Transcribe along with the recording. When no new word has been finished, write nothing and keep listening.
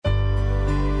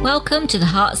Welcome to the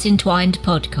Hearts Entwined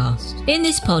podcast. In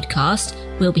this podcast,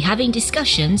 we'll be having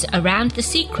discussions around the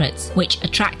secrets which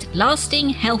attract lasting,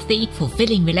 healthy,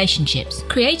 fulfilling relationships,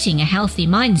 creating a healthy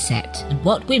mindset, and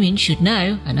what women should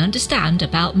know and understand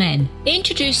about men.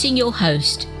 Introducing your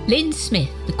host, Lynn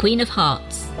Smith, the Queen of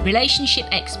Hearts, relationship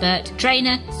expert,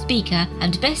 trainer, speaker,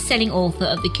 and best-selling author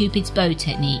of the Cupid's Bow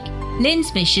Technique.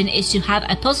 Lynn's mission is to have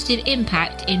a positive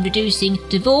impact in reducing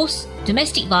divorce,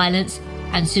 domestic violence,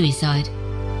 and suicide.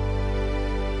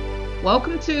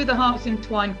 Welcome to the Hearts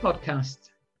Entwined podcast.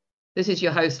 This is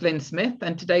your host, Lynn Smith,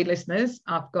 and today, listeners,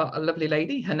 I've got a lovely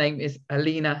lady. Her name is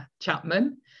Alina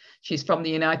Chapman. She's from the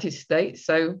United States,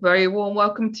 so very warm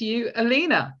welcome to you,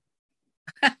 Alina.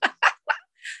 Hello,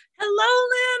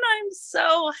 Lynn. I'm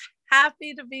so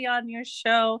happy to be on your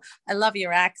show. I love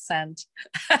your accent.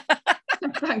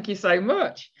 Thank you so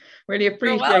much. Really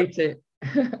appreciate it.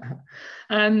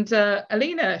 And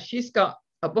Alina, she's got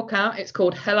a book out. It's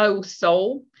called Hello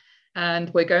Soul. And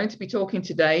we're going to be talking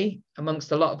today,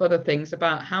 amongst a lot of other things,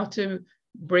 about how to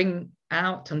bring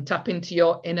out and tap into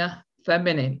your inner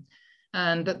feminine.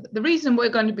 And the reason we're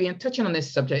going to be touching on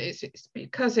this subject is it's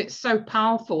because it's so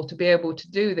powerful to be able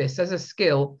to do this as a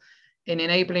skill in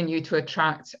enabling you to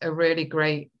attract a really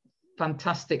great,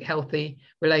 fantastic, healthy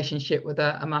relationship with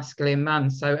a masculine man.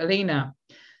 So, Alina,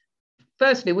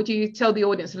 firstly, would you tell the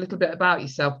audience a little bit about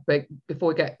yourself before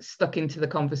we get stuck into the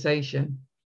conversation?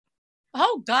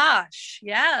 Oh, gosh.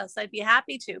 Yes, I'd be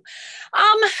happy to.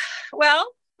 Well,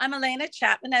 I'm Alina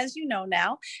Chapman, as you know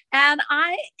now, and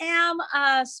I am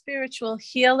a spiritual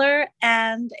healer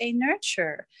and a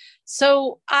nurturer.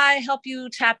 So I help you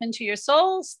tap into your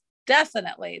souls,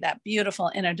 definitely that beautiful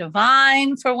inner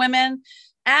divine for women.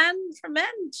 And for men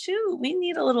too, we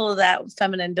need a little of that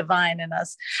feminine divine in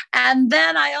us. And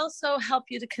then I also help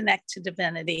you to connect to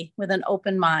divinity with an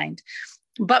open mind.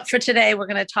 But for today, we're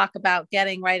going to talk about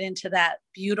getting right into that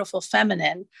beautiful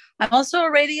feminine. I'm also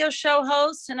a radio show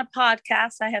host and a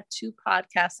podcast. I have 2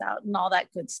 podcasts out and all that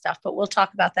good stuff, but we'll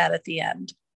talk about that at the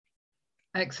end.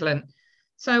 Excellent.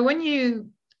 So when you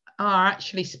are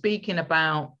actually speaking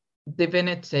about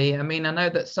divinity, I mean, I know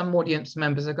that some audience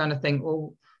members are going to think,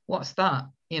 well, what's that?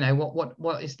 You know,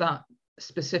 what is that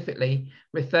specifically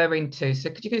referring to? So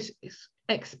could you just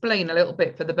explain a little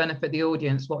bit for the benefit of the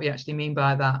audience what we actually mean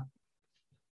by that?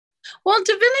 Well,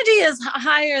 divinity is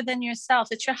higher than yourself.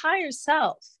 It's your higher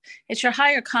self. It's your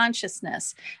higher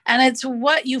consciousness. And it's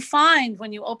what you find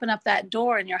when you open up that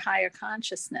door in your higher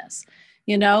consciousness.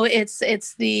 You know, it's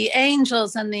the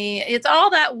angels and it's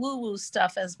all that woo-woo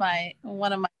stuff, as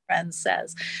one of my friends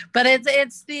says. But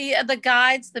it's the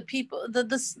guides, the people,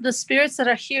 the spirits that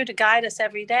are here to guide us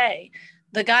every day.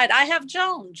 The guide. I have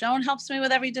Joan. Joan helps me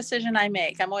with every decision I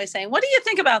make. I'm always saying, what do you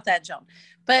think about that, Joan?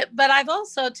 But I've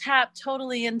also tapped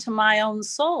totally into my own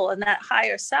soul and that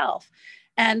higher self.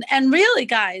 And really,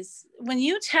 guys, when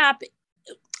you tap,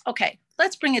 okay,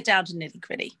 let's bring it down to nitty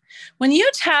gritty. When you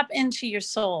tap into your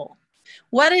soul,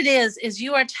 what it is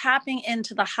you are tapping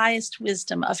into the highest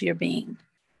wisdom of your being.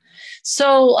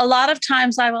 So a lot of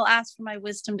times I will ask for my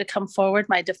wisdom to come forward,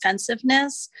 my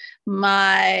defensiveness,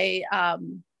 my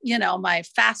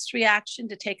fast reaction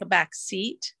to take a back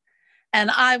seat. And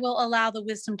I will allow the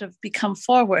wisdom to become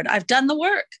forward. I've done the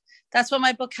work. That's what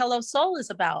my book, Hello Soul, is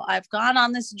about. I've gone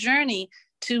on this journey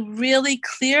to really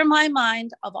clear my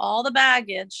mind of all the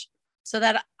baggage so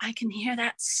that I can hear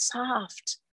that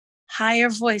soft, higher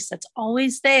voice that's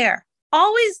always there.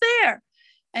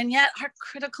 And yet our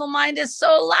critical mind is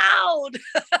so loud.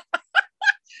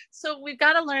 So we've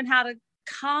got to learn how to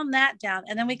calm that down,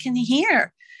 and then we can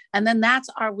hear. And then that's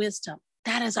our wisdom.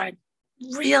 That is our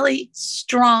really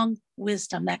strong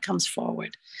wisdom that comes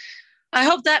forward. I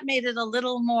hope that made it a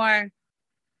little more,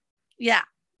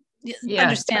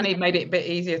 understand. It made it a bit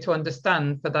easier to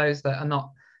understand for those that are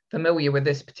not familiar with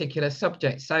this particular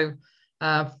subject. So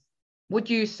would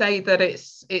you say that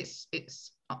it's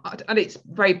at its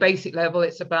very basic level,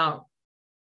 it's about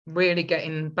really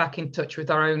getting back in touch with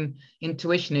our own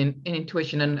intuition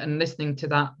and listening to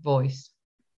that voice?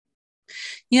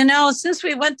 You know, since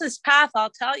we went this path, I'll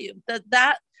tell you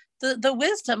that the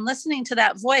wisdom, listening to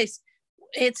that voice,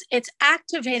 it's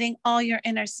activating all your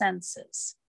inner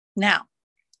senses. Now,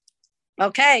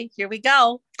 okay, here we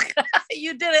go.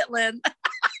 You did it, Lynn.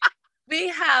 We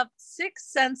have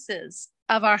 6 senses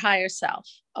of our higher self,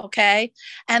 okay?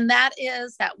 And that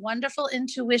is that wonderful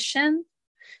intuition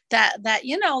that,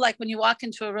 you know, like when you walk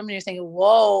into a room and you're thinking,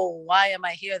 whoa, why am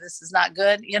I here? This is not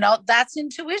good. You know, that's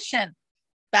intuition.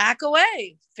 Back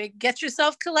away, get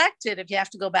yourself collected. If you have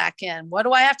to go back in, what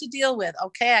do I have to deal with?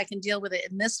 Okay, I can deal with it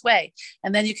in this way.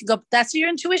 And then you can go, that's your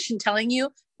intuition telling you,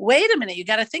 wait a minute, you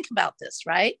got to think about this,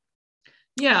 right?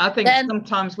 Yeah, I think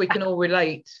sometimes we can all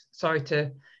relate. Sorry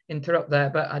to interrupt there,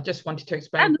 but I just wanted to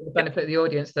explain for the benefit of the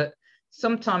audience that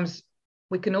sometimes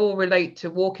we can all relate to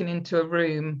walking into a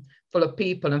room full of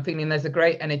people and feeling there's a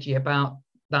great energy about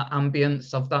that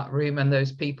ambience of that room and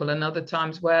those people, and other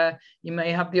times where you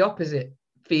may have the opposite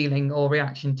feeling or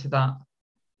reaction to that.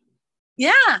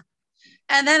 Yeah.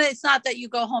 And then it's not that you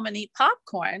go home and eat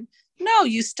popcorn. No,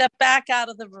 you step back out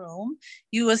of the room,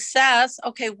 you assess,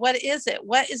 okay, what is it?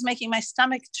 What is making my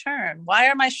stomach turn? Why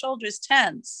are my shoulders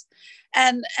tense?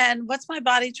 And what's my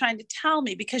body trying to tell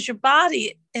me? Because your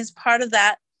body is part of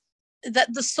that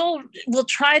the soul will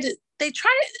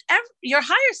your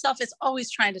higher self is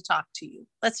always trying to talk to you.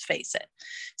 Let's face it.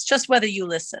 It's just whether you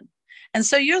listen. And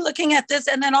so you're looking at this,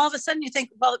 and then all of a sudden you think,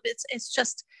 well, it's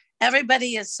just,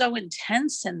 everybody is so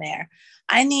intense in there.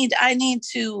 I need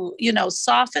to,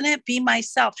 soften it, be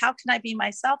myself. How can I be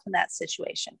myself in that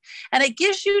situation? And it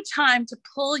gives you time to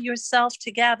pull yourself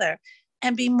together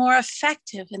and be more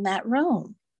effective in that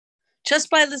room,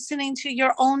 just by listening to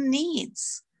your own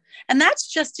needs. And that's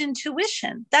just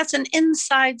intuition. That's an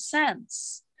inside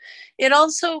sense. It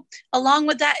also, along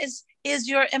with that, is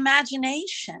your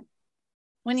imagination.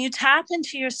 When you tap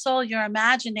into your soul, your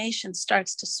imagination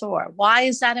starts to soar. Why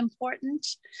is that important?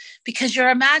 Because your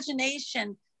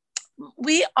imagination,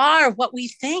 we are what we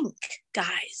think,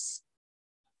 guys.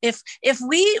 If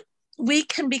we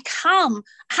can become,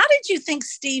 how did you think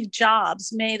Steve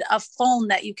Jobs made a phone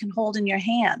that you can hold in your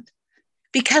hand?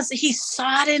 Because he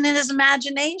saw it in his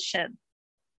imagination.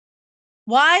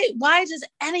 Why does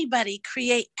anybody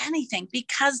create anything?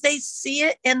 Because they see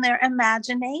it in their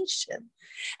imagination.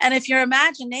 And if your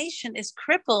imagination is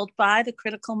crippled by the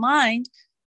critical mind,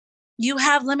 you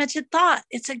have limited thought.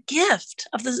 It's a gift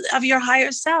of your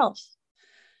higher self.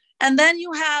 And then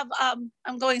you have,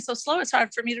 I'm going so slow, it's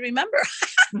hard for me to remember.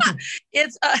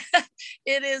 It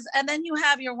is, and then you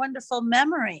have your wonderful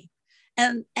memory.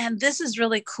 And this is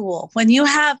really cool. When you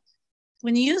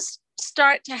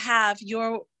start to have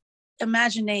your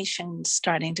imagination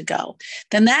starting to go,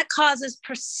 then that causes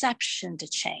perception to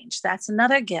change. That's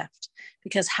another gift,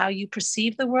 because how you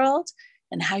perceive the world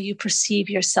and how you perceive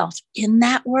yourself in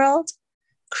that world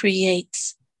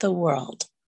creates the world.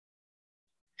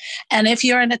 And if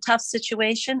you're in a tough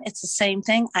situation, it's the same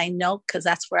thing. I know, because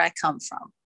that's where I come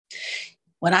from.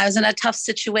 When I was in a tough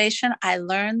situation, I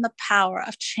learned the power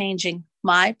of changing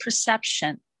my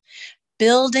perception,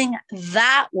 building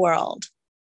that world.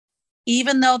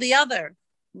 Even though the other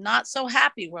not so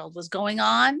happy world was going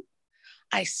on,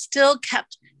 I still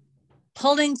kept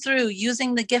pulling through,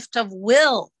 using the gift of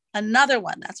will, another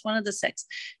one, that's one of the 6,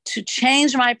 to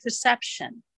change my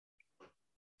perception,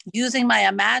 using my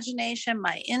imagination,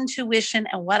 my intuition,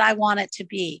 and what I want it to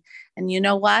be. And you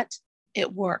know what?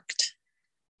 It worked.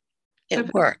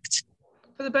 It worked.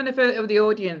 For the benefit of the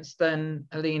audience then,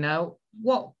 Alina,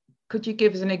 what could you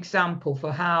give as an example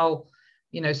for how,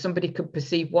 somebody could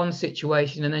perceive one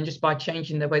situation and then just by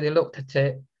changing the way they looked at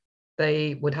it,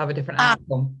 they would have a different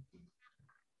outcome?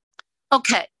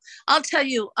 Okay, I'll tell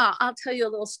you a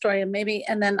little story,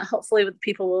 and then hopefully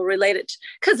people will relate it,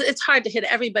 because it's hard to hit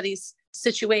everybody's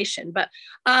situation. But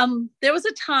there was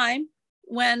a time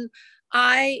when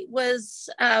I was,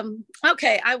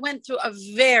 I went through a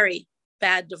very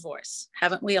bad divorce,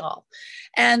 haven't we all?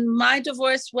 And my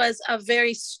divorce was a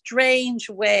very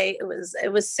strange way.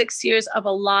 It was 6 years of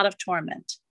a lot of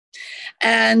torment,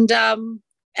 and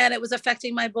it was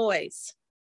affecting my boys.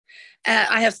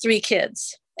 I have 3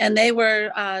 kids, and they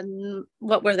were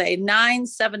what were they? 9,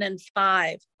 7, and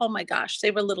 5. Oh my gosh,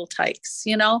 they were little tykes,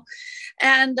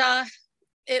 and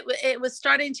it was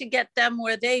starting to get them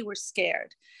where they were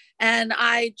scared. And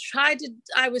I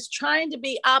was trying to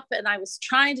be up, and I was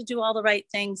trying to do all the right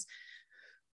things.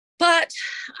 But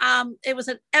it was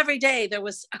every day there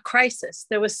was a crisis.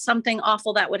 There was something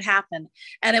awful that would happen.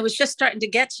 And it was just starting to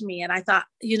get to me. And I thought,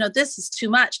 this is too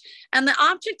much. And the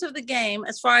object of the game,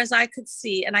 as far as I could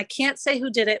see, and I can't say who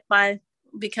did it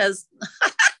because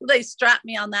they strapped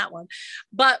me on that one.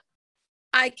 But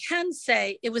I can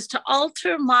say it was to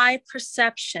alter my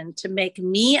perception, to make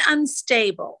me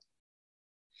unstable,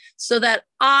 so that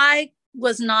I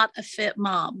was not a fit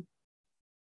mom.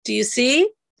 Do you see?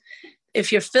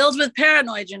 If you're filled with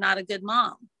paranoid, you're not a good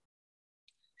mom.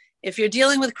 If you're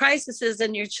dealing with crises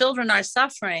and your children are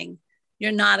suffering,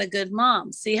 you're not a good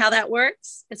mom. See how that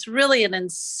works? It's really an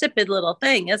insipid little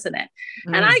thing, isn't it?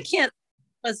 Mm. And I can't,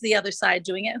 was the other side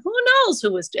doing it? Who knows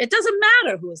who was doing it? It doesn't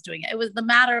matter who was doing it. The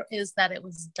matter is that it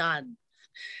was done.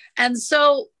 And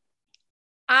so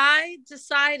I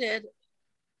decided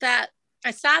that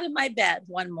I sat in my bed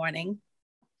one morning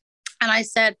and I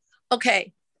said,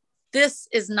 okay, this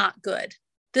is not good.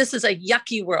 This is a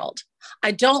yucky world.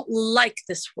 I don't like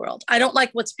this world. I don't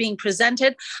like what's being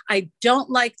presented. I don't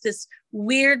like this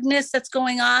weirdness that's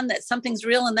going on, that something's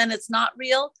real and then it's not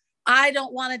real. I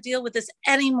don't want to deal with this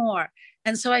anymore.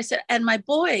 And so I said, and my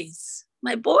boys,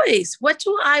 what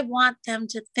do I want them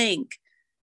to think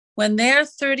when they're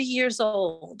 30 years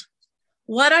old?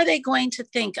 What are they going to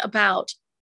think about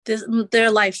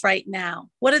their life right now?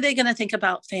 What are they going to think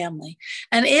about family?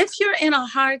 And if you're in a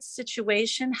hard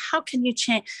situation, how can you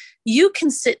change? You can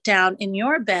sit down in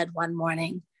your bed one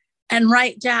morning and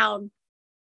write down,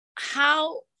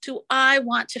 how do I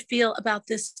want to feel about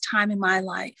this time in my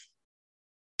life?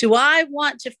 Do I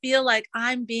want to feel like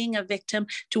I'm being a victim?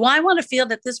 Do I want to feel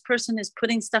that this person is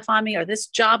putting stuff on me, or this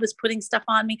job is putting stuff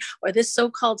on me, or this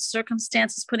so-called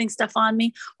circumstance is putting stuff on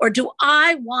me? Or do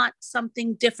I want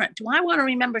something different? Do I want to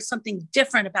remember something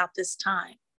different about this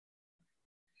time?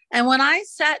 And when I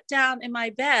sat down in my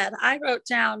bed, I wrote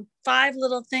down 5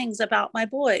 little things about my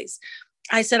boys.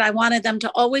 I said I wanted them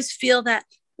to always feel that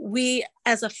we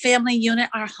as a family unit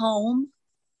are home,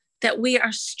 that we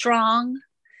are strong,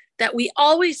 that we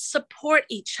always support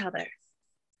each other,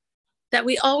 that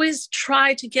we always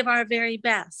try to give our very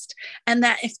best, and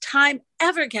that if time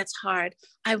ever gets hard,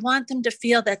 I want them to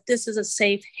feel that this is a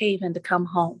safe haven to come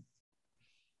home.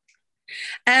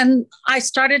 And I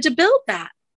started to build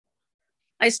that.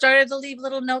 I started to leave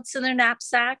little notes in their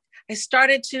knapsack.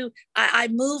 I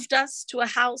moved us to a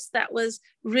house that was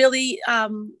really,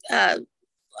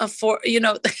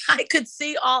 I could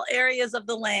see all areas of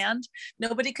the land.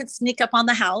 Nobody could sneak up on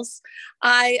the house.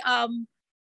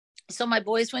 So my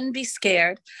boys wouldn't be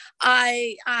scared.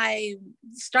 I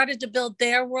started to build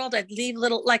their world. I'd leave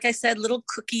little, like I said, little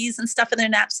cookies and stuff in their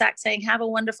knapsack saying, have a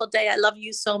wonderful day. I love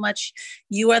you so much.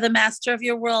 You are the master of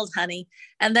your world, honey.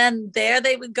 And then there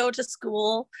they would go to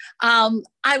school.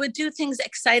 I would do things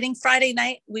exciting. Friday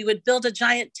night, we would build a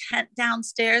giant tent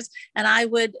downstairs, and I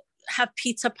would have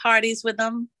pizza parties with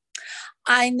them.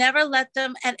 I never let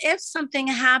them, and if something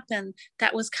happened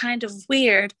that was kind of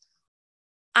weird,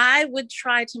 I would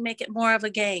try to make it more of a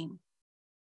game.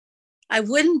 I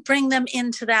wouldn't bring them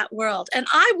into that world, and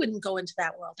I wouldn't go into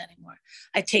that world anymore.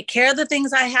 I'd take care of the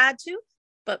things I had to,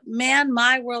 but man,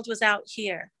 my world was out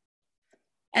here.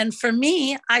 And for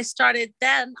me, I started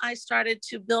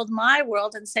to build my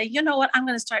world and say, you know what, I'm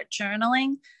going to start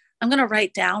journaling. I'm going to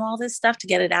write down all this stuff to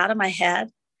get it out of my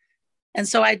head. And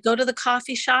so I'd go to the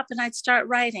coffee shop and I'd start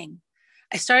writing.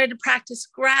 I started to practice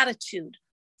gratitude.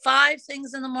 5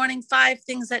 things in the morning, 5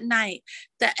 things at night.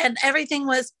 And everything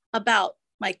was about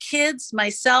my kids,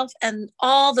 myself, and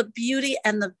all the beauty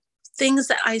and the things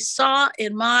that I saw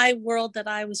in my world that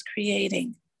I was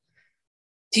creating.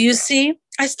 Do you see?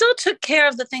 I still took care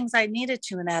of the things I needed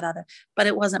to in that other, but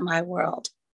it wasn't my world.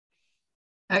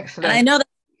 Excellent. And I know that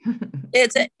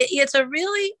it's a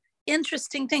really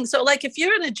interesting thing. So like if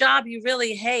you're in a job you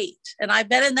really hate, and I've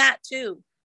been in that too,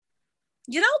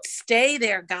 you don't stay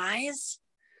there, guys,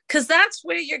 because that's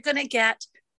where you're going to get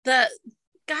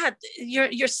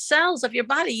your cells of your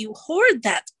body. You hoard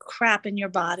that crap in your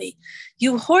body.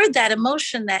 You hoard that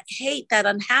emotion, that hate, that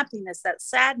unhappiness, that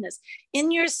sadness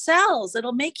in your cells.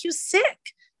 It'll make you sick.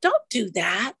 Don't do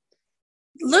that.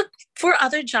 Look for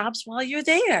other jobs while you're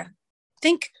there.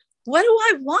 Think, what do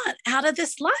I want out of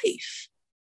this life?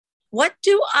 What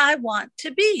do I want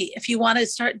to be? If you want to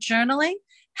start journaling,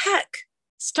 heck,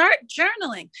 start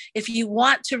journaling. If you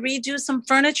want to redo some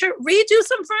furniture,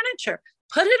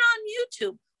 put it on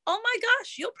YouTube. Oh my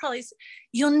gosh,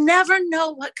 you'll never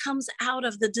know what comes out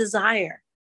of the desire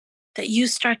that you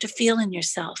start to feel in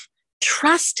yourself.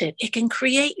 Trust it. It can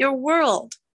create your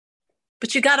world,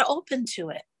 but you got to open to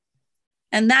it.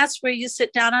 And that's where you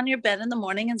sit down on your bed in the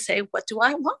morning and say, what do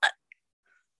I want?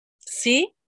 See?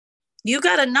 You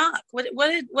got to knock. What it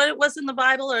was in the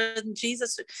Bible or in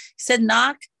Jesus, he said,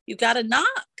 knock. You got to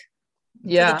knock.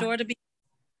 Yeah. For the door to be.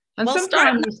 And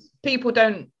sometimes people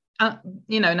don't,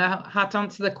 know how to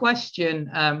answer the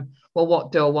question. Well,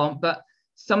 what do I want? But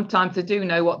sometimes they do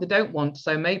know what they don't want.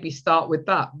 So maybe start with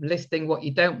that, listing what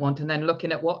you don't want, and then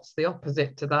looking at what's the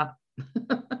opposite to that.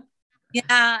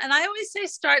 Yeah. And I always say,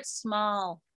 start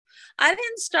small. I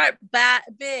didn't start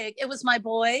big. It was my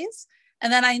boys.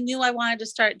 And then I knew I wanted to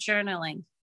start journaling.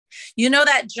 You know,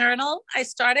 that journal I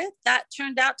started, that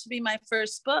turned out to be my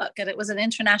first book, and it was an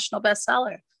international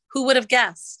bestseller. Who would have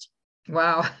guessed?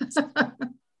 Wow.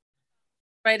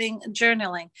 Writing,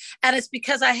 journaling. And it's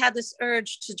because I had this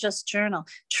urge to just journal.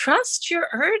 Trust your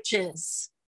urges.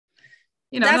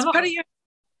 That's part of your...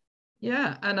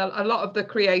 Yeah. And a lot of the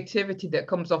creativity that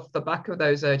comes off the back of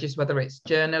those urges, whether it's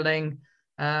journaling,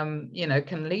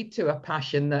 can lead to a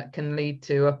passion that can lead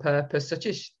to a purpose, such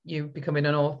as you becoming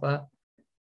an author.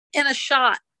 in a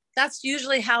shot. That's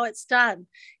usually how it's done.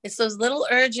 It's those little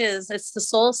urges. It's the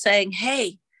soul saying,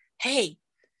 hey,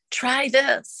 try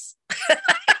this.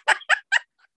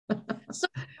 So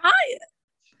try it.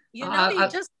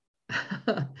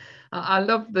 I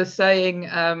love the saying,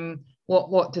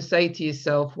 what to say to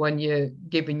yourself when you're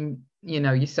giving,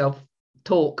 yourself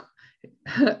talk,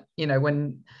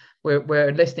 when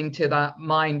we're listening to that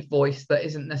mind voice that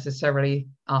isn't necessarily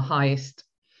our highest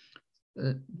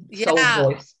soul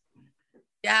voice.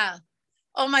 Yeah.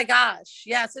 Oh my gosh.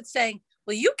 Yes. It's saying,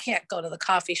 well, you can't go to the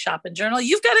coffee shop and journal.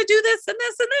 You've got to do this and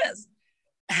this and this.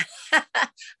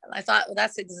 And I thought, well,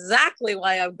 that's exactly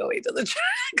why I'm going to the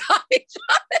coffee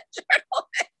shop and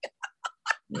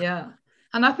journaling. Yeah.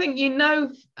 And I think,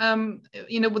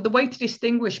 the way to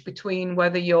distinguish between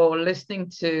whether you're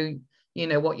listening to,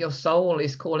 what your soul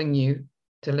is calling you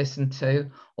to listen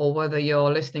to, or whether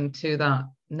you're listening to that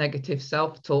negative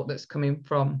self-talk that's coming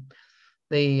from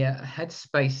the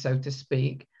headspace, so to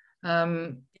speak,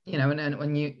 and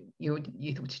when you're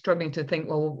struggling to think,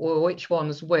 well, which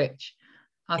one's which,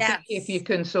 I think if you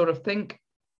can sort of think,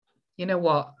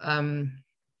 if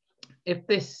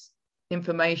this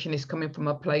information is coming from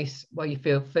a place where you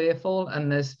feel fearful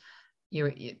and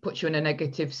it puts you in a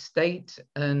negative state,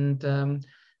 and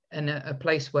in a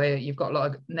place where you've got a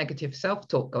lot of negative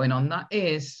self-talk going on, that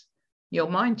is your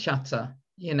mind chatter,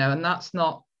 and that's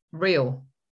not real.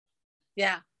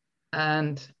 Yeah.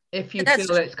 And if you feel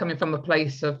that it's coming from a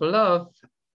place of love,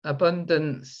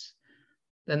 abundance,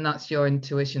 then that's your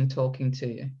intuition talking to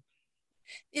you.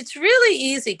 It's really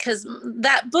easy, because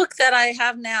that book that I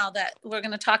have now that we're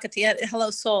going to talk at the end,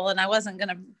 Hello Soul, and I wasn't going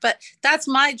to, but that's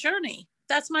my journey.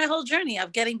 That's my whole journey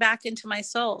of getting back into my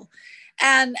soul.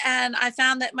 And I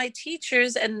found that my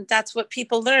teachers, and that's what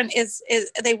people learn, is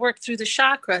they work through the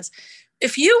chakras.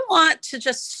 If you want to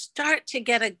just start to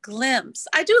get a glimpse,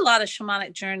 I do a lot of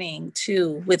shamanic journeying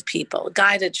too with people,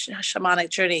 guided shamanic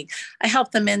journeying. I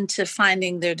help them into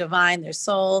finding their divine, their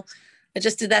soul. I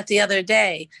just did that the other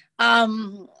day.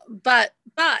 But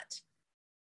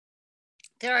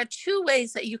there are two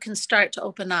ways that you can start to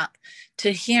open up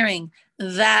to hearing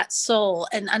that soul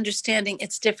and understanding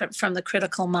it's different from the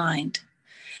critical mind.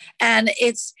 And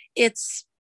it's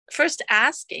first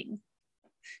asking,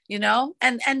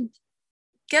 and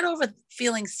get over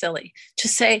feeling silly.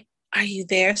 Just say, are you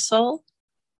there, soul?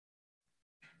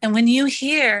 And when you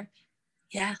hear,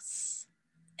 yes,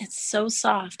 it's so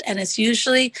soft. And it's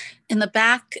usually in the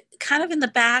back, kind of in the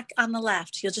back on the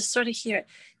left. You'll just sort of hear it.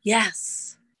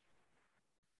 Yes.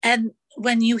 And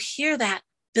when you hear that,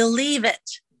 believe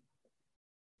it.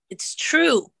 It's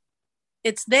true.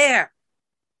 It's there.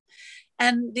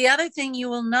 And the other thing you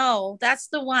will know, that's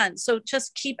the one. So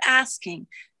just keep asking.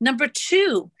 Number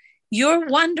two, your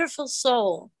wonderful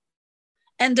soul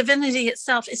and divinity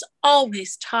itself is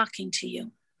always talking to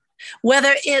you.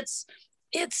 Whether it's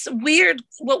weird,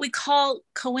 what we call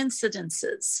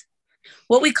coincidences,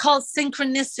 what we call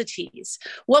synchronicities,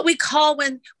 what we call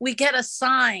when we get a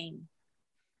sign.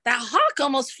 That hawk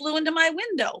almost flew into my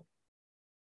window.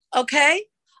 Okay?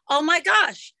 Oh my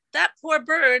gosh, that poor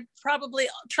bird probably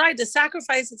tried to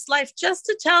sacrifice its life just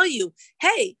to tell you,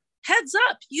 hey, heads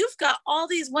up, you've got all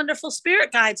these wonderful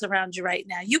spirit guides around you right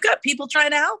now. You've got people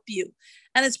trying to help you.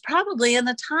 And it's probably in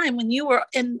the time when you were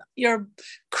in your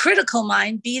critical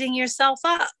mind beating yourself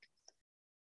up.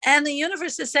 And the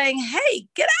universe is saying, hey,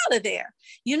 get out of there.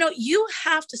 You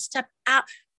have to step out.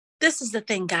 This is the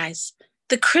thing, guys.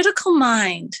 The critical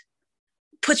mind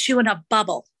puts you in a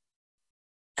bubble,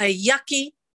 a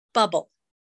yucky bubble.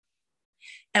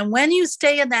 And when you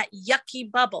stay in that yucky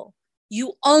bubble,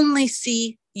 you only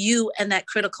see you and that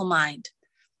critical mind.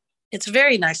 It's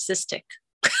very narcissistic.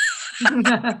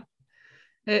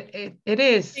 It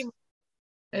is.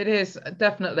 It is,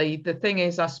 definitely. The thing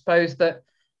is, I suppose, that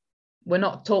we're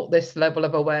not taught this level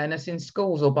of awareness in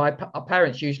schools or by our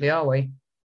parents usually, are we?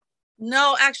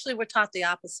 No, actually, we're taught the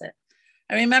opposite.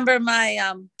 I remember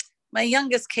my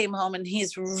youngest came home, and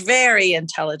he's very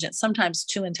intelligent, sometimes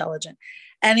too intelligent.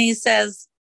 And he said,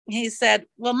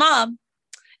 well, Mom,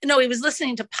 he was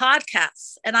listening to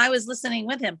podcasts, and I was listening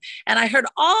with him. And I heard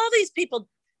all these people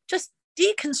just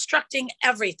deconstructing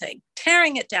everything,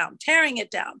 tearing it down,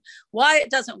 why it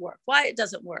doesn't work.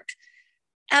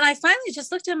 And I finally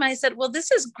just looked at him and I said, well, this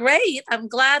is great. I'm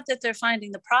glad that they're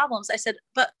finding the problems. I said,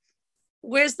 but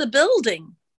where's the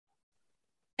building?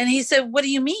 And he said, what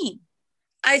do you mean?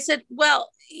 I said, well,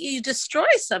 you destroy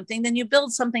something, then you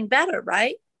build something better,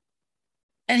 right?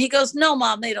 And he goes, no,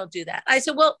 Mom, they don't do that. I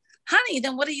said, well, honey,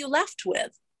 then what are you left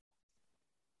with?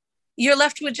 You're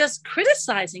left with just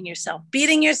criticizing yourself,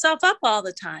 beating yourself up all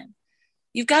the time.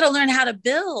 You've got to learn how to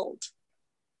build.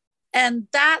 And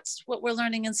that's what we're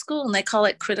learning in school. And they call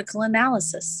it critical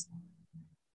analysis.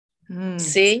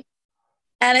 See?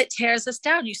 And it tears us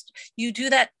down. You do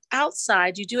that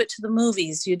outside. You do it to the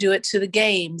movies. You do it to the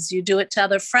games. You do it to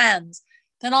other friends.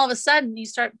 Then all of a sudden you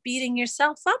start beating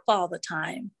yourself up all the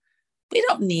time. We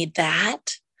don't need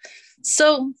that.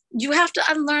 So you have to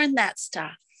unlearn that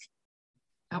stuff.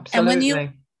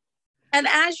 Absolutely. And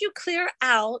as you clear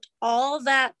out all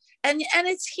that, and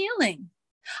it's healing.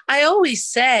 I always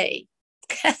say,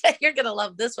 you're going to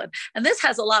love this one. And this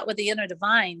has a lot with the inner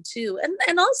divine too.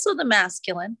 And also the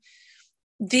masculine.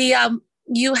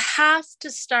 You have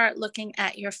to start looking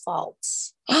at your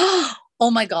faults.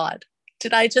 Oh my God.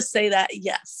 Did I just say that?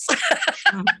 Yes.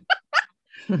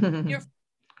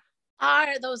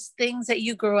 Are those things that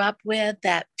you grew up with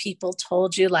that people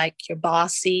told you, like you're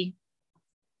bossy,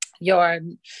 you're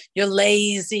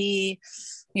lazy,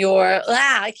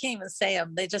 I can't even say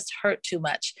them. They just hurt too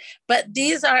much. But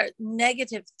these are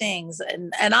negative things.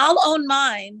 And I'll own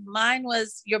mine. Mine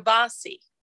was you're bossy.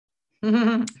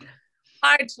 Hard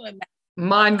to imagine.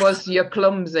 Mine was you're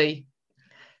clumsy.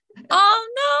 Oh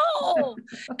no.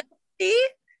 See?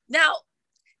 Now,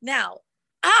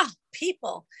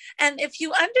 people. And if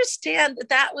you understand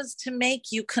that was to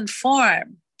make you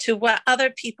conform to what other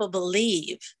people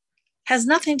believe, has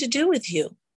nothing to do with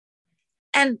you.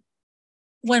 And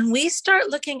when we start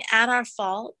looking at our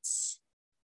faults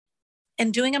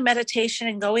and doing a meditation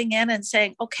and going in and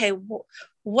saying, okay,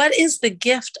 what is the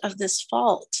gift of this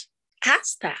fault?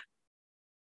 Ask that.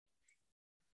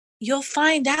 You'll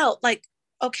find out, like,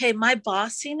 okay, my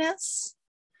bossiness,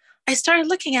 I started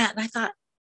looking at it and I thought,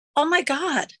 oh my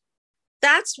God,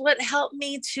 that's what helped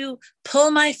me to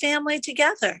pull my family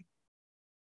together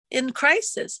in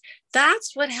crisis.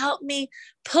 That's what helped me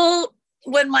pull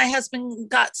when my husband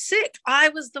got sick. I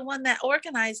was the one that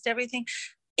organized everything.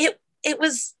 It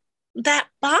was that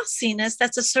bossiness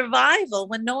that's a survival.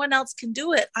 When no one else can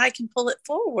do it, I can pull it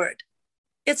forward.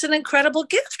 It's an incredible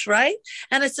gift, right?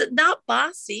 And it's not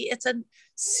bossy, it's a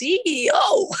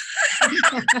CEO.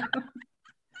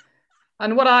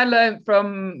 And what I learned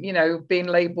from, being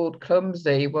labeled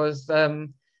clumsy was,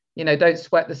 don't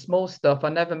sweat the small stuff. I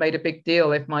never made a big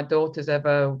deal if my daughters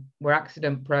ever were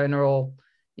accident prone or,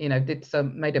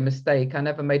 made a mistake. I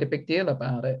never made a big deal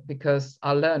about it because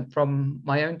I learned from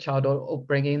my own childhood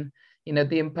upbringing,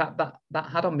 the impact that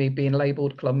had on me being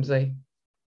labeled clumsy.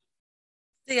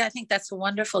 See, I think that's a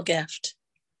wonderful gift.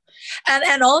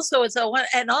 And also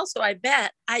I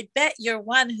bet you're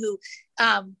one who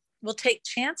will take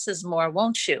chances more,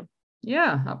 won't you?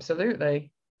 Yeah,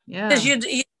 absolutely. Yeah.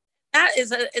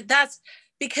 Because that's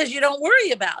because you don't worry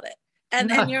about it.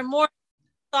 And you're more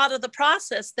thought of the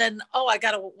process than, I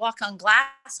got to walk on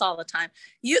glass all the time.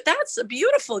 That's a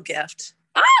beautiful gift.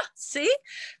 See?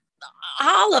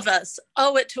 All of us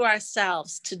owe it to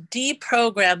ourselves to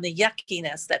deprogram the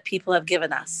yuckiness that people have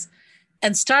given us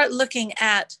and start looking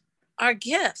at our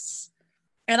gifts.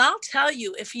 And I'll tell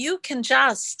you, if you can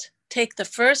just take the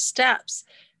first steps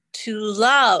to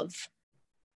love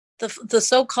the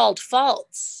so-called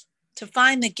faults, to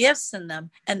find the gifts in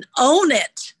them and own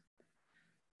it,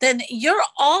 then you're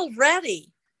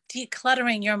already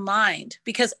decluttering your mind,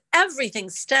 because everything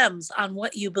stems on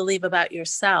what you believe about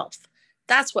yourself.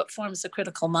 That's what forms the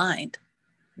critical mind.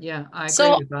 Yeah, I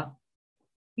agree with that.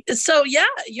 So yeah,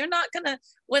 you're not gonna,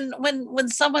 when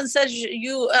someone says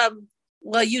you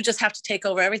just have to take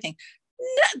over everything,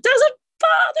 it doesn't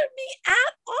bother me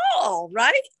at all,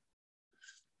 right?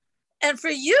 And for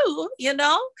you,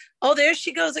 there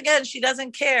she goes again. She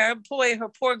doesn't care. Boy, her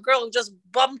poor girl just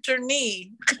bumped her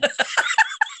knee.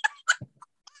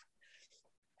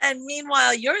 And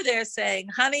meanwhile, you're there saying,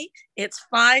 honey, it's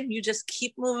fine. You just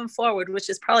keep moving forward, which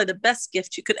is probably the best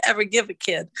gift you could ever give a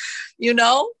kid,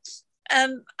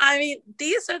 And I mean,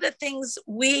 these are the things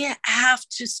we have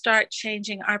to start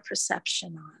changing our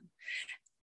perception on.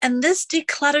 And this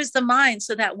declutters the mind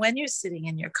so that when you're sitting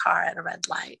in your car at a red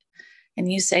light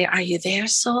and you say, are you there,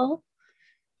 soul?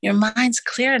 Your mind's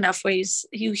clear enough where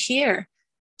you hear,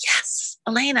 yes,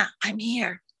 Elena, I'm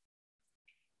here.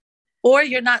 Or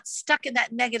you're not stuck in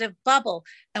that negative bubble.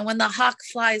 And when the hawk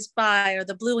flies by or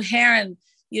the blue heron,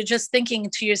 you're just thinking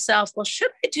to yourself, well, should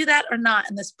I do that or not?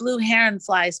 And this blue heron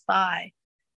flies by.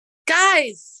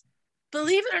 Guys,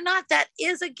 believe it or not, that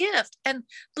is a gift. And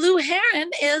blue heron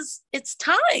it's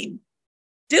time.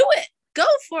 Do it. Go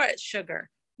for it, sugar.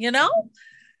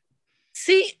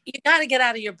 See, you got to get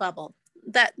out of your bubble.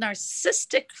 That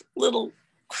narcissistic little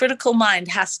critical mind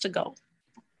has to go.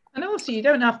 And also, you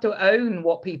don't have to own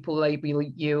what people label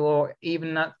you, or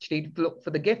even actually look for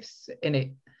the gifts in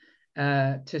it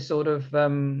to sort of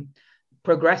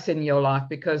progress in your life.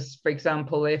 Because, for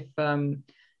example, if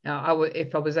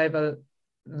if I was ever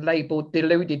labeled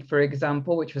deluded, for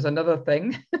example, which was another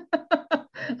thing,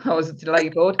 I was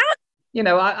labeled.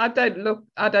 I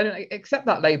don't accept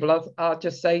that label. I'll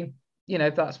just say,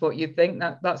 if that's what you think,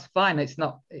 that's fine. It's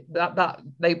not that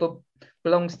label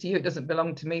belongs to you. It doesn't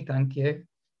belong to me. Thank you.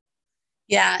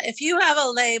 Yeah, if you have a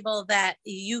label that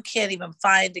you can't even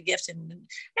find a gift in, and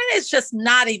it's just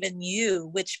not even you,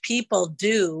 which people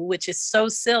do, which is so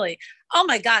silly. Oh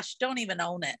my gosh, don't even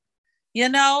own it.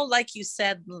 Like you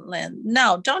said, Lynn,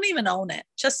 no, don't even own it.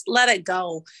 Just let it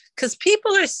go. Because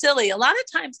people are silly. A lot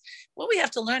of times what we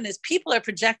have to learn is people are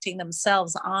projecting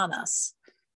themselves on us.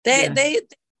 They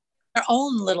their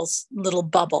own little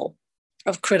bubble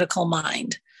of critical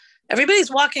mind.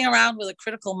 Everybody's walking around with a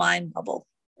critical mind bubble.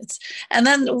 And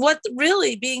then what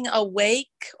really being awake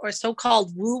or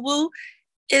so-called woo-woo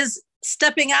is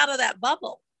stepping out of that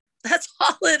bubble. That's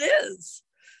all it is.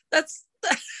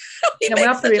 We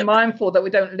have to be mindful that we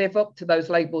don't live up to those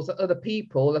labels that other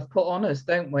people have put on us,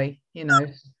 don't we?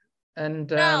 And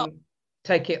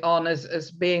take it on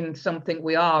as being something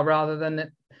we are, rather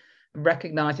than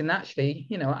recognizing actually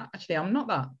I'm not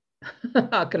that.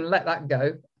 I can let that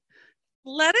go.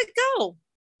 Let it go.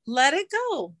 Let it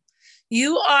go.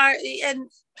 You are,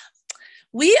 and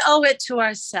we owe it to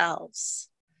ourselves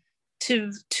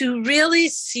to really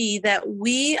see that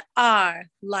we are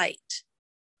light,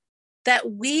 that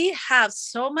we have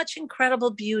so much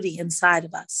incredible beauty inside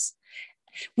of us.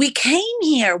 We came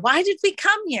here. Why did we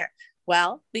come here?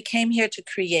 Well, we came here to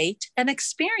create an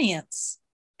experience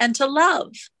and to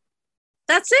love.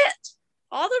 That's it.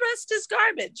 All the rest is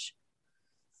garbage.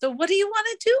 So what do you want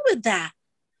to do with that?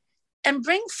 And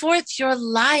bring forth your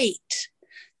light.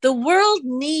 The world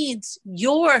needs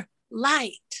your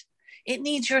light. It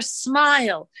needs your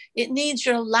smile. It needs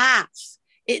your laugh.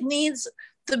 It needs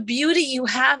the beauty you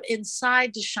have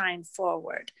inside to shine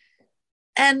forward.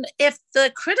 And if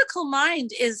the critical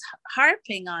mind is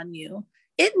harping on you,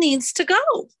 it needs to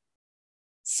go.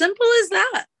 Simple as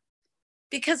that.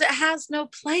 Because it has no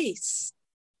place.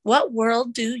 What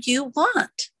world do you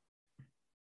want?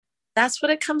 That's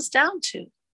what it comes down to.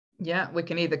 Yeah, we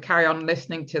can either carry on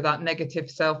listening to that negative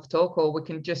self-talk, or we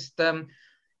can just,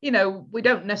 we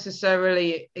don't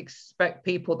necessarily expect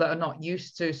people that are not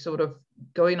used to sort of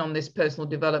going on this personal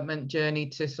development journey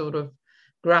to sort of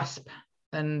grasp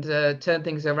and turn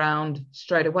things around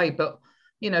straight away. But,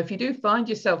 if you do find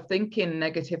yourself thinking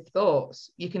negative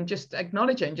thoughts, you can just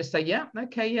acknowledge it and just say, yeah,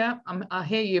 okay, yeah, I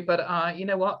hear you, but you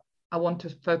know what? I want to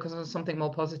focus on something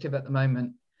more positive at the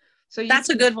moment. So that's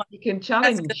a good one. You can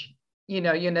challenge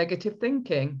your negative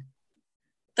thinking.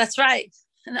 That's right.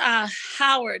 And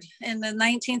Howard in the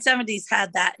 1970s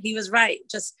had that. He was right.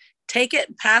 Just take it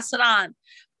and pass it on.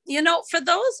 For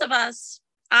those of us,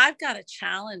 I've got a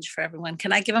challenge for everyone.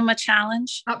 Can I give them a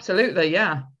challenge? Absolutely,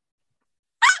 yeah.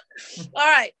 All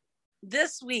right.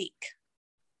 This week,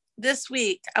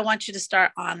 I want you to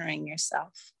start honoring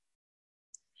yourself.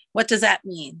 What does that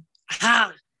mean?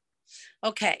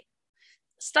 Okay.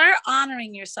 Start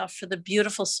honoring yourself for the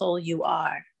beautiful soul you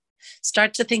are.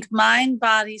 Start to think mind,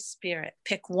 body, spirit.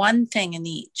 Pick one thing in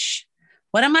each.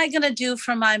 What am I going to do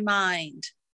for my mind?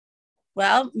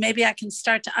 Well, maybe I can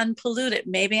start to unpollute it.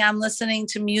 Maybe I'm listening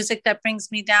to music that brings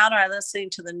me down, or I'm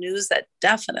listening to the news that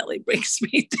definitely brings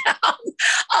me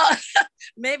down.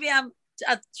 Maybe I'm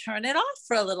turn it off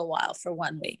for a little while for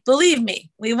 1 week. Believe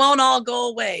me, we won't all go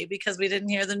away because we didn't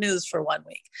hear the news for 1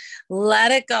 week.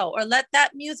 Let it go. Or let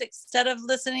that music, instead of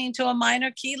listening to a minor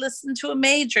key, listen to a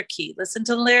major key. Listen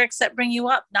to lyrics that bring you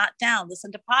up, not down.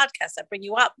 Listen to podcasts that bring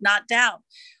you up, not down.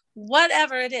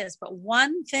 Whatever it is, but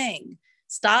one thing,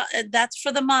 stop. That's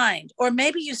for the mind. Or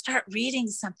maybe you start reading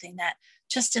something that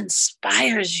just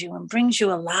inspires you and brings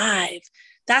you alive.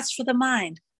 That's for the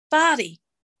mind. Body.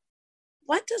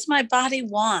 What does my body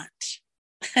want?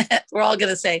 We're all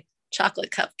going to say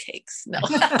chocolate cupcakes. No.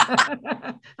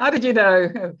 How did you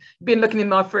know? Been looking in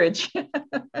my fridge. Once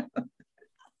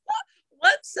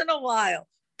in a while.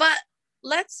 But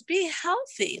let's be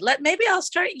healthy. Maybe I'll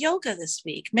start yoga this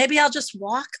week. Maybe I'll just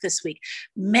walk this week.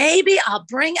 Maybe I'll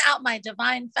bring out my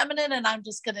divine feminine and I'm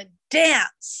just going to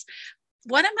dance.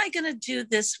 What am I going to do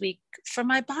this week for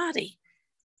my body?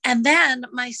 And then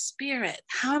my spirit.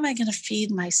 How am I going to feed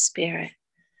my spirit?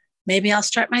 Maybe I'll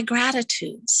start my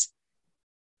gratitudes.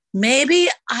 Maybe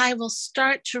I will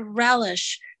start to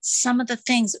relish some of the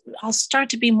things. I'll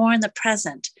start to be more in the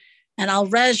present, and I'll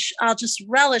just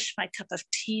relish my cup of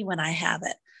tea when I have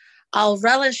it. I'll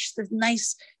relish the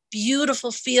nice,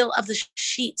 beautiful feel of the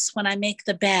sheets when I make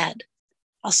the bed.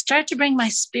 I'll start to bring my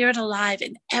spirit alive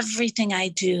in everything I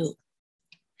do.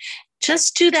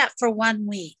 Just do that for 1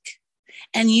 week,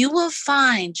 and you will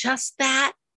find just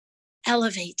that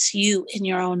elevates you in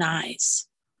your own eyes.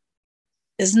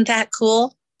 Isn't that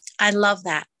cool? I love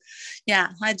that. Yeah,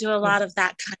 I do a lot of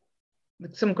that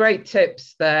kind. Some great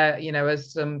tips there,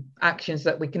 as some actions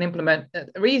that we can implement.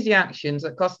 They're easy actions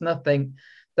that cost nothing,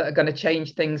 that are going to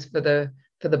change things for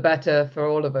the better for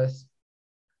all of us.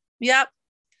 Yep.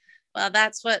 Well,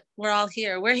 that's what we're all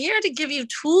here. We're here to give you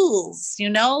tools,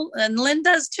 and Lynn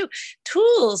does too.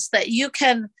 Tools that you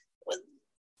can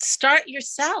start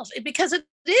yourself, because it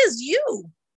is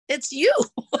you. It's you.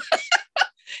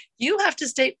 You have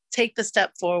to take the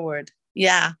step forward.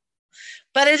 Yeah.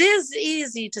 But it is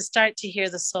easy to start to hear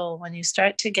the soul when you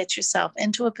start to get yourself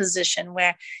into a position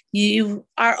where you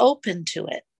are open to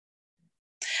it.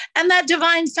 And that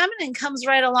divine feminine comes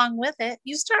right along with it.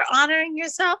 You start honoring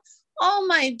yourself. Oh,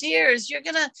 my dears, you're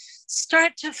going to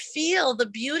start to feel the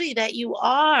beauty that you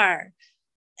are.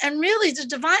 And really, the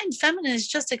divine feminine is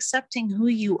just accepting who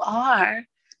you are,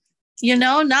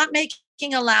 not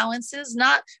making allowances,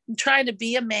 not trying to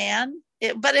be a man.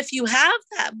 But if you have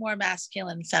that more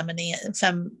masculine, feminine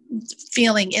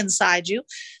feeling inside you,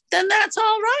 then that's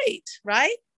all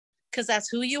right? Because that's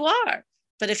who you are.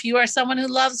 But if you are someone who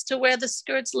loves to wear the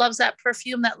skirts, loves that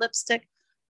perfume, that lipstick,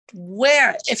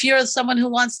 wear it. If you're someone who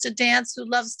wants to dance, who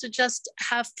loves to just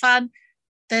have fun,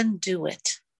 then do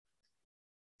it.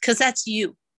 Because that's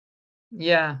you.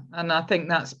 Yeah. And I think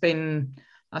that's been,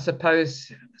 I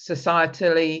suppose,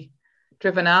 societally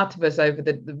driven out of us over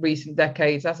the recent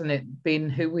decades, hasn't it? Been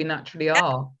who we naturally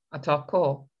are at our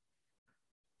core.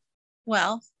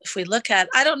 Well, if we look at,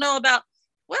 I don't know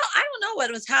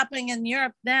what was happening in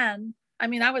Europe then. I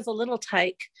mean, I was a little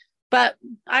tyke, but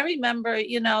I remember,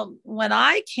 when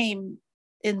I came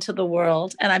into the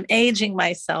world, and I'm aging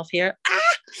myself here,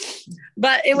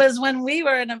 but it was when we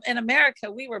were in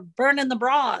America, we were burning the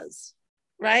bras,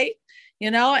 right?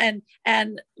 And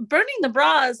burning the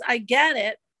bras, I get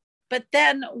it. But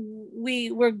then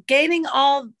we were gaining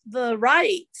all the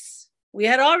rights. We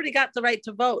had already got the right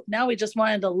to vote. Now we just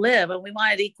wanted to live, and we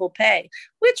wanted equal pay,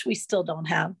 which we still don't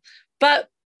have. But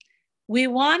we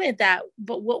wanted that.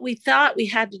 But what we thought we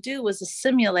had to do was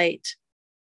assimilate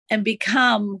and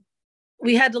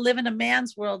we had to live in a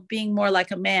man's world, being more like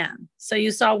a man. So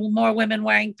you saw more women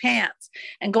wearing pants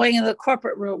and going into the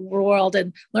corporate world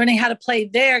and learning how to play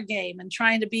their game and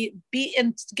trying to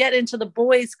get into the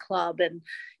boys' club. And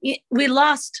we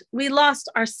lost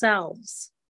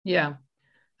ourselves. Yeah.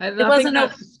 And I think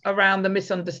that's around the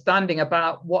misunderstanding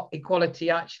about what equality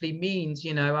actually means.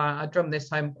 I drum this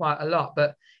home quite a lot,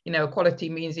 but, equality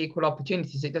means equal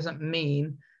opportunities. It doesn't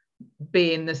mean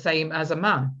being the same as a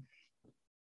man.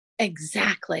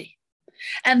 Exactly.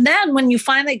 And then when you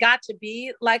finally got to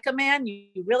be like a man,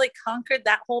 you really conquered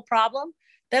that whole problem.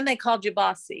 Then they called you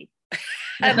bossy.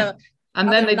 And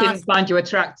then they didn't find you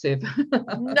attractive.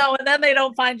 No, and then they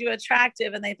don't find you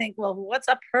attractive, and they think, well, what's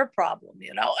up her problem,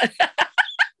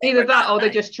 Either that or they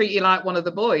just treat you like one of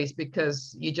the boys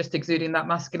because you're just exuding that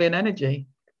masculine energy.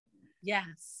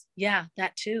 Yes. Yeah,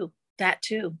 that too.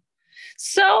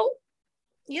 So,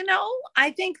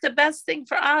 I think the best thing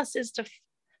for us is to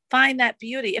find that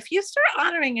beauty. If you start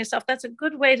honoring yourself, that's a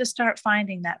good way to start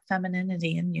finding that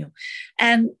femininity in you.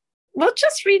 And well,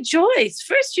 just rejoice.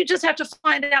 First, you just have to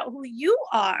find out who you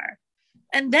are.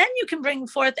 And then you can bring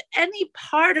forth any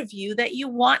part of you that you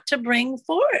want to bring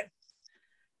forth.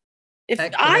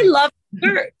 I love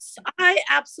skirts. I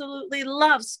absolutely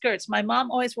love skirts. My mom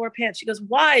always wore pants. She goes,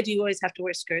 why do you always have to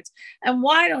wear skirts? And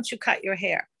why don't you cut your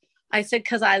hair? I said,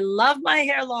 because I love my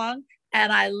hair long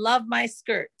and I love my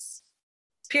skirts.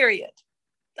 Period.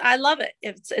 I love it.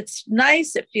 It's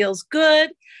nice. It feels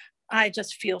good. I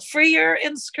just feel freer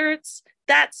in skirts.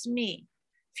 That's me.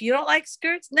 If you don't like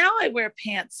skirts, now I wear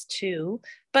pants too,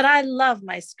 but I love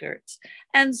my skirts.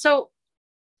 And so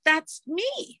that's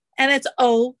me. And it's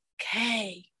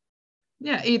okay.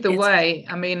 Yeah, either way.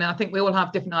 I mean, I think we all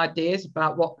have different ideas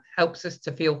about what helps us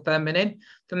to feel feminine.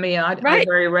 For me, I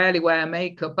very rarely wear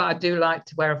makeup, but I do like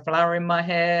to wear a flower in my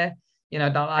hair.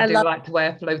 I do like to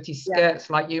wear floaty skirts,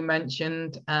 like you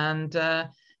mentioned. And,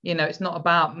 it's not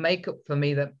about makeup for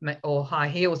me or high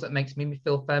heels that makes me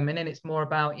feel feminine. It's more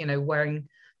about, wearing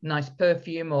nice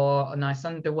perfume or a nice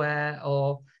underwear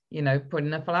or,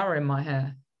 putting a flower in my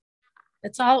hair.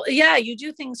 It's all, you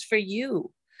do things for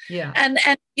you. Yeah. And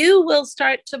you will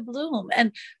start to bloom.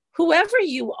 And whoever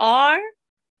you are,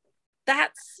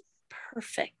 that's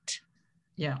perfect.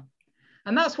 Yeah.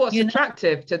 And that's what's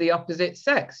attractive to the opposite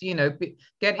sex, get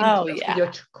in touch with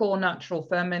your core natural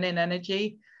feminine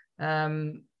energy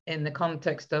in the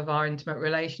context of our intimate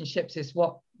relationships is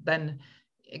what then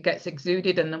it gets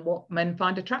exuded and what men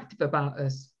find attractive about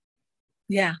us.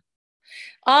 Yeah.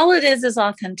 All it is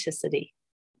authenticity,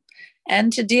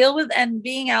 and to deal with and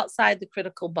being outside the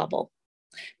critical bubble.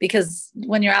 Because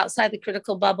when you're outside the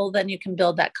critical bubble, then you can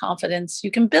build that confidence.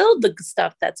 You can build the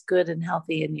stuff that's good and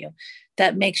healthy in you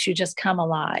that makes you just come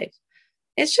alive.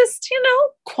 It's just,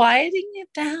 quieting it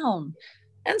down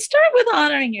and start with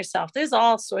honoring yourself. There's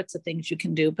all sorts of things you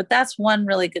can do, but that's one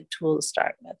really good tool to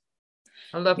start with.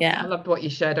 I loved what you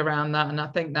shared around that. And I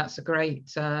think that's a great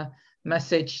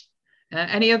message.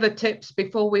 Any other tips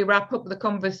before we wrap up the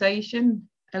conversation,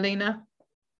 Alina?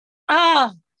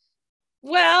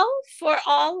 Well, for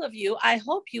all of you, I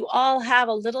hope you all have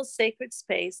a little sacred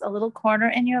space, a little corner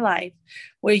in your life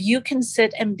where you can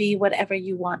sit and be whatever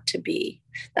you want to be.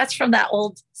 That's from that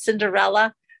old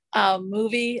Cinderella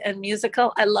movie and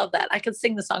musical. I love that. I could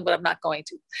sing the song, but I'm not going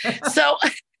to. So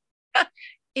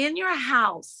in your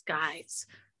house, guys,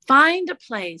 find a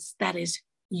place that is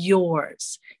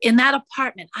yours. In that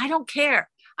apartment, I don't care.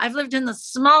 I've lived in the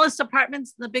smallest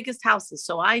apartments and the biggest houses,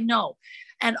 so I know.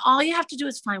 And all you have to do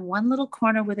is find one little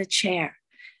corner with a chair.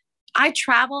 I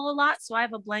travel a lot, so I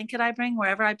have a blanket I bring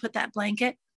wherever I put that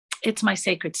blanket. It's my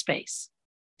sacred space.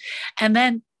 And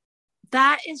then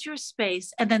that is your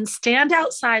space. And then stand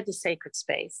outside the sacred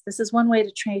space. This is one way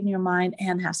to train your mind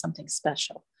and have something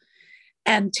special.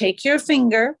 And take your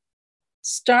finger,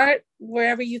 start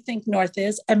wherever you think north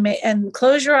is, and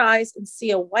close your eyes and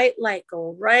see a white light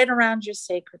go right around your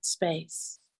sacred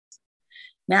space.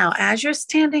 Now, as you're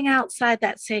standing outside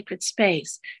that sacred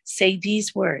space, say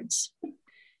these words: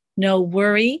 no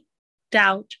worry,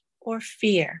 doubt, or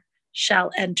fear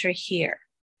shall enter here.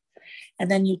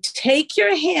 And then you take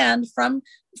your hand from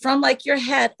like your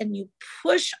head and you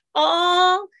push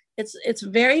all, it's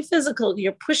very physical.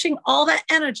 You're pushing all that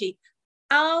energy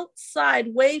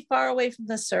outside, way far away from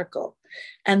the circle.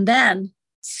 And then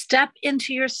step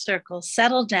into your circle,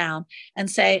 settle down and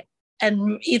say,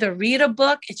 and either read a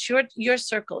book. It's your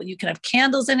circle. You can have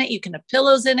candles in it. You can have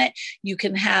pillows in it. You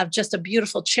can have just a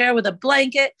beautiful chair with a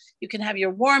blanket. You can have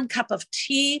your warm cup of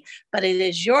tea, but it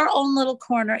is your own little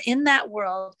corner in that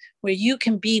world where you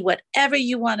can be whatever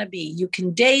you want to be. You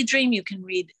can daydream. You can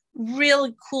read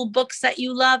really cool books that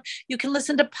you love. You can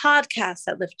listen to podcasts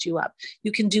that lift you up.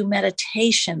 You can do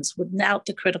meditations without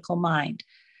the critical mind.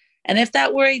 And if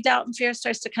that worry, doubt, and fear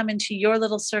starts to come into your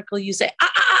little circle, you say,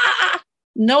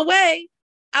 no way.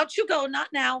 Out you go. Not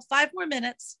now. 5 more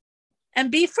minutes.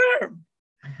 And be firm.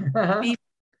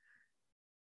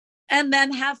 And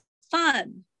then have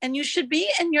fun. And you should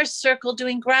be in your circle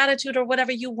doing gratitude or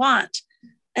whatever you want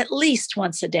at least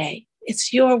once a day.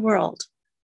 It's your world.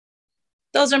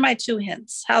 Those are my 2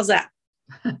 hints. How's that?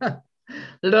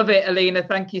 Love it, Alina.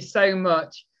 Thank you so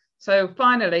much. So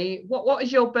finally, what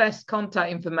is your best contact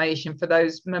information for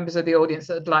those members of the audience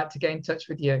that would like to get in touch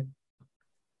with you?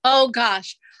 Oh,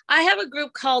 gosh. I have a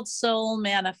group called Soul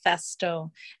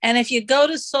Manifesto. And if you go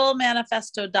to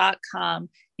soulmanifesto.com,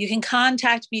 you can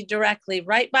contact me directly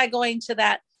right by going to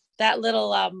that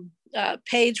little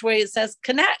page where it says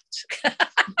connect.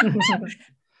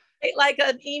 Like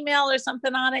an email or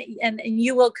something on it, and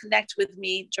you will connect with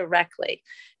me directly.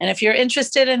 And if you're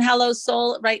interested in Hello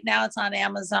Soul, right now it's on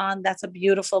Amazon. That's a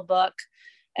beautiful book.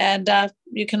 And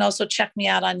you can also check me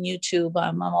out on YouTube.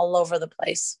 I'm all over the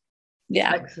place.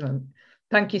 Yeah. Excellent.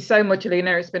 Thank you so much,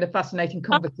 Alina. It's been a fascinating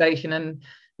conversation, and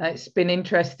it's been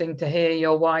interesting to hear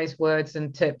your wise words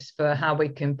and tips for how we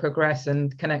can progress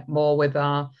and connect more with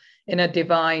our inner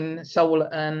divine soul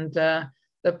and the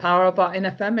power of our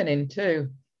inner feminine too.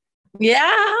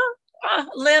 Yeah.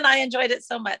 Lynn, I enjoyed it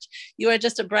so much. You are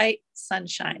just a bright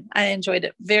sunshine. I enjoyed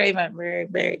it very, very,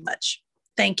 very much.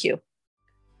 Thank you.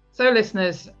 So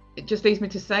listeners, it just leaves me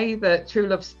to say that true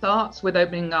love starts with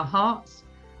opening our hearts.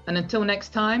 And until next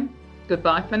time,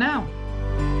 goodbye for now.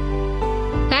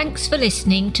 Thanks for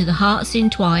listening to the Hearts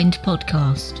Entwined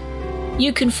podcast.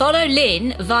 You can follow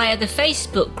Lynn via the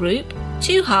Facebook group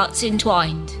 2 Hearts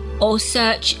Entwined, or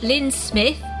search Lynn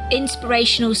Smith,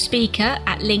 inspirational speaker,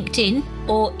 at LinkedIn,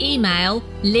 or email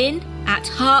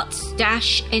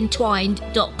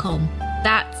lynn@hearts-entwined.com.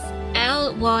 That's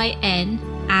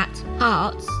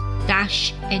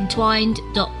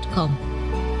LYN@hearts-entwined.com.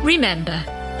 Remember,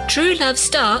 true love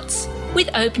starts with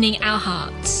opening our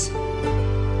hearts.